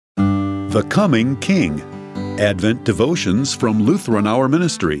The Coming King. Advent Devotions from Lutheran Hour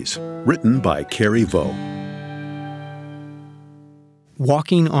Ministries. Written by Carrie Vo.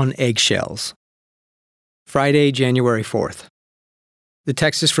 Walking on Eggshells. Friday, January 4th. The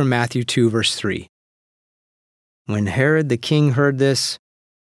text is from Matthew 2, verse 3. When Herod the king heard this,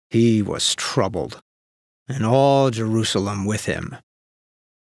 he was troubled, and all Jerusalem with him.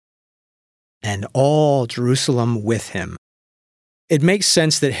 And all Jerusalem with him. It makes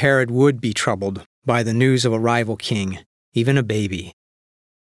sense that Herod would be troubled by the news of a rival king, even a baby.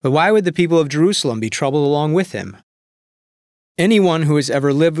 But why would the people of Jerusalem be troubled along with him? Anyone who has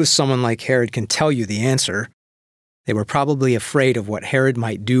ever lived with someone like Herod can tell you the answer. They were probably afraid of what Herod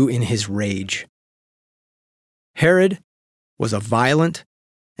might do in his rage. Herod was a violent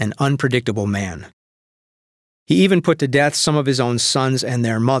and unpredictable man. He even put to death some of his own sons and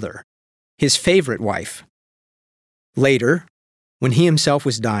their mother, his favorite wife. Later, when he himself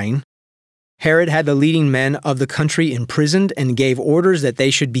was dying, Herod had the leading men of the country imprisoned and gave orders that they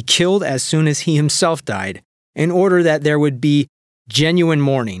should be killed as soon as he himself died, in order that there would be genuine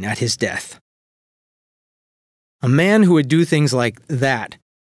mourning at his death. A man who would do things like that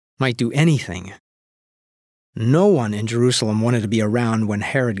might do anything. No one in Jerusalem wanted to be around when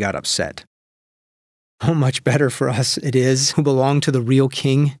Herod got upset. How much better for us it is who belong to the real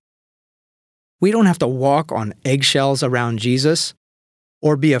king. We don't have to walk on eggshells around Jesus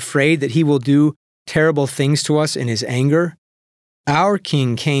or be afraid that he will do terrible things to us in his anger. Our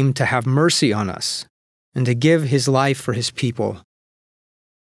king came to have mercy on us and to give his life for his people.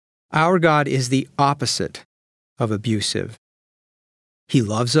 Our God is the opposite of abusive. He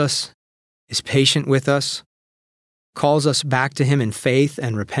loves us, is patient with us, calls us back to him in faith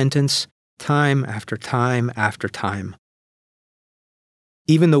and repentance time after time after time.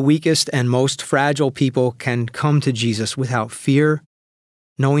 Even the weakest and most fragile people can come to Jesus without fear,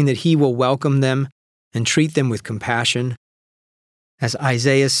 knowing that he will welcome them and treat them with compassion. As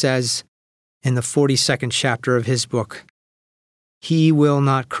Isaiah says in the 42nd chapter of his book, he will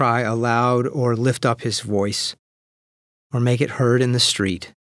not cry aloud or lift up his voice or make it heard in the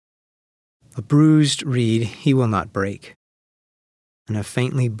street. A bruised reed he will not break, and a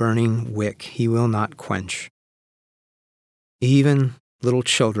faintly burning wick he will not quench. Even little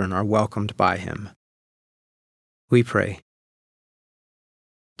children are welcomed by him. We pray.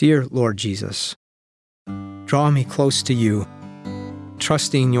 Dear Lord Jesus, draw me close to you,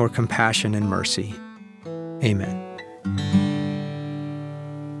 trusting your compassion and mercy. Amen.